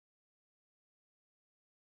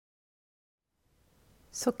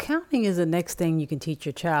So counting is the next thing you can teach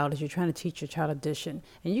your child as you're trying to teach your child addition.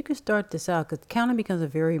 And you can start this out because counting becomes a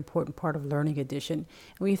very important part of learning addition.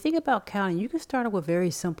 And when you think about counting, you can start out with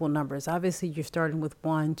very simple numbers. Obviously, you're starting with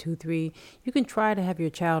one, two, three. You can try to have your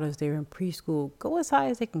child as they're in preschool go as high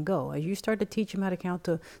as they can go. As you start to teach them how to count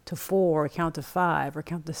to four or count to five or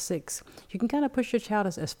count to six, you can kind of push your child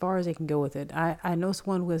as far as they can go with it. I know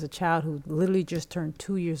someone who has a child who literally just turned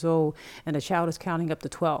 2 years old and the child is counting up to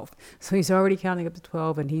 12. So he's already counting up to 12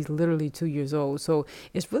 and he's literally 2 years old. So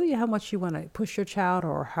it's really how much you want to push your child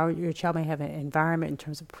or how your child may have an environment in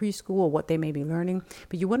terms of preschool or what they may be learning.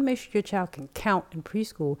 But you want to make sure your child can count in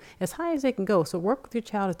preschool as high as they can go. So work with your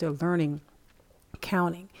child as they're learning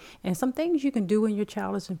counting. And some things you can do when your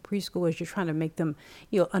child is in preschool as you're trying to make them,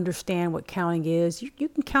 understand what counting is. You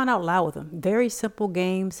can count out loud with them. Very simple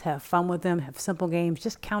games. Have fun with them. Have simple games.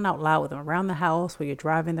 Just count out loud with them around the house, where you're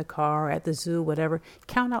driving the car, at the zoo, whatever.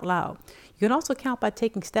 Count out loud. You can also count by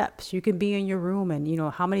taking steps. You can be in your room and,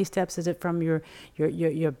 how many steps is it from your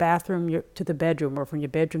bathroom to the bedroom, or from your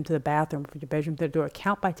bedroom to the bathroom, from your bedroom to the door.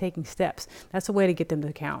 Count by taking steps. That's a way to get them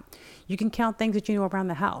to count. You can count things that you know around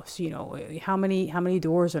the house. How many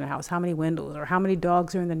doors are in the house, how many windows, or how many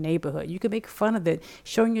dogs are in the neighborhood. You can make fun of it,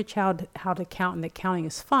 showing your child how to count, and that counting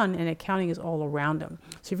is fun and that counting is all around them.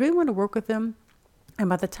 So you really want to work with them. And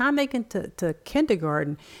by the time they get to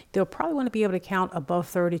kindergarten, they'll probably want to be able to count above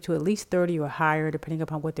 30 to at least 30 or higher, depending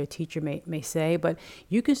upon what their teacher may say. But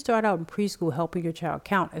you can start out in preschool helping your child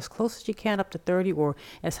count as close as you can up to 30, or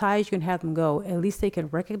as high as you can have them go. At least they can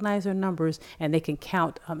recognize their numbers and they can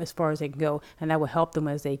count as far as they can go. And that will help them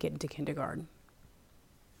as they get into kindergarten.